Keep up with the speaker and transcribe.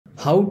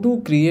How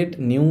to create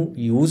new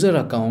user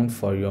account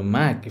for your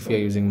Mac. If you are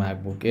using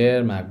MacBook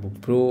Air, MacBook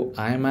Pro,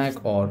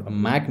 iMac or a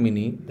Mac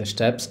Mini, the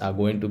steps are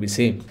going to be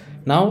same.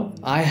 Now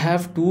I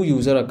have two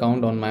user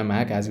account on my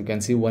Mac. As you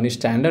can see, one is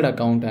standard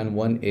account and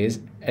one is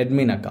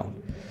admin account.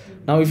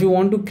 Now if you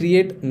want to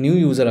create new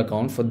user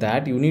account, for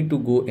that you need to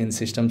go in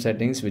system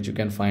settings, which you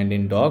can find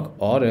in dock,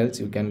 or else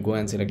you can go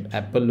and select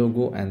Apple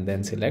logo and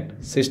then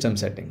select system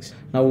settings.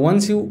 Now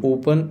once you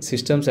open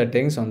system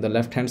settings, on the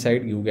left hand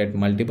side you get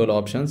multiple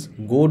options.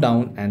 Go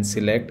down and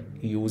select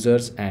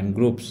users and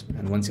groups,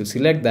 and once you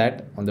select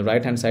that, on the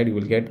right hand side you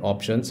will get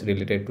options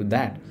related to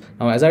that.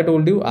 Now as I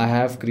told you, I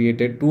have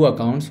created two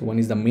accounts. One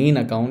is the main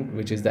account,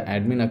 which is the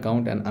admin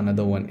account, and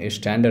another one is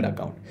standard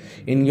account.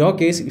 In your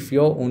case, if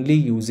you're only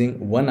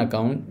using one account,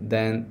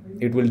 then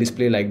it will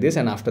display like this,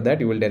 and after that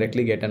you will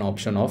directly get an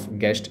option of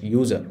guest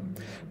user.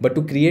 But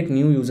to create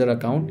new user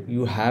account,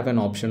 you have an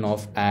option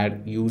of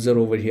add user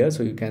over here,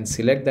 so you can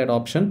select that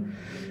option.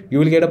 You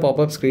will get a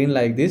pop-up screen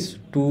like this.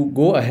 To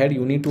go ahead,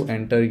 you need to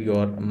enter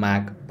your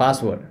Mac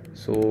password.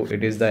 So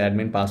it is the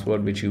admin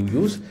password which you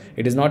use.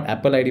 It is not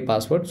Apple ID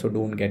password, so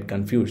don't get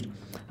confused.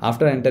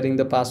 After entering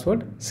the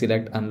password,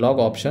 select unlock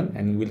option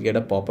and you will get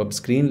a pop-up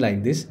screen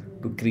like this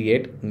to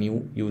create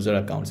new user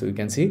account. So you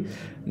can see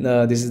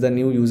this is the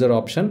new user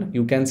option.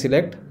 You can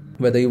select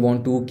whether you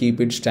want to keep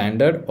it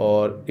standard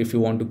or if you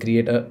want to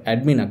create a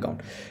admin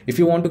account. If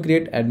you want to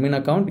create admin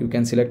account, you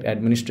can select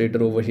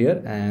administrator over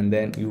here, and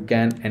then you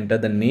can enter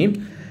the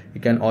name.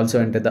 You can also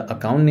enter the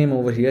account name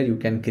over here. You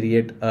can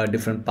create a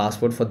different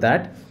password for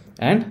that,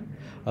 and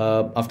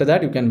after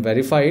that you can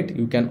verify it.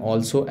 You can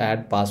also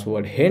add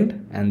password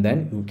hint, and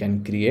then you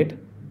can create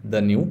the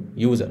new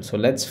user. So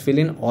let's fill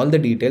in all the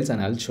details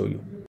and I'll show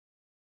you.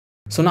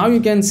 So now you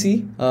can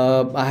see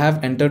I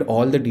have entered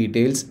all the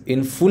details.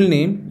 In full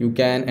name, you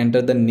can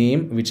enter the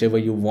name whichever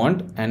you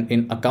want, and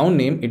in account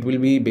name it will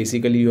be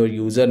basically your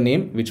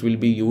username, which will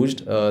be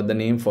used the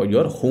name for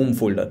your home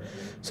folder.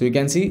 So you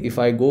can see if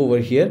I go over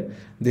here,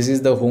 this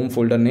is the home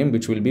folder name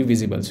which will be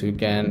visible. So you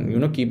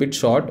can keep it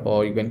short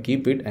or you can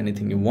keep it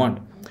anything you want.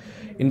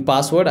 In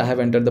password, I have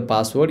entered the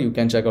password. You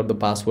can check out the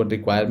password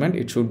requirement.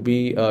 It should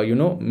be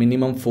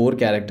minimum 4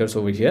 characters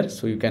over here.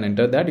 So you can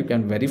enter that. You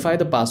can verify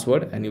the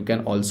password, and you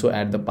can also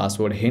add the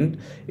password hint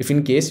if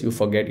in case you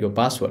forget your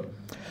password.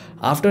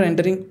 After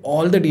entering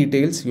all the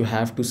details, you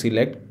have to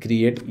select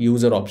create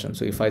user option.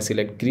 So if I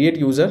select create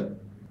user,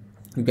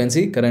 you can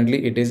see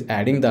currently it is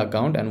adding the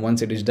account, and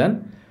once it is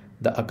done,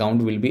 the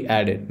account will be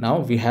added. Now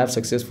we have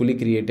successfully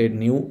created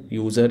new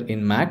user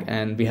in Mac,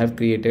 and we have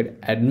created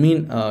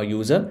admin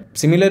user.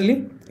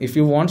 Similarly, if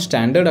you want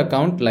standard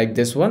account like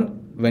this one,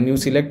 when you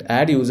select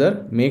add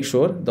user, make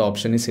sure the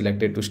option is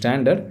selected to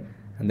standard,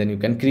 and then you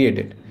can create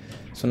it.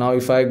 So now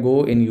if I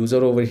go in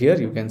user over here,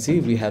 you can see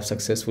we have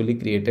successfully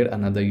created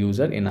another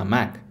user in a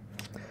Mac.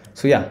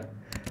 So yeah,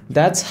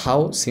 that's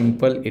how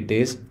simple it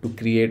is to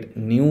create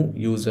new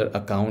user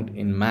account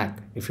in Mac.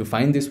 If you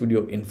find this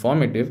video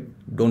informative,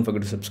 don't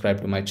forget to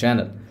subscribe to my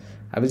channel.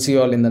 I will see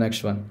you all in the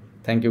next one.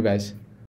 Thank you guys.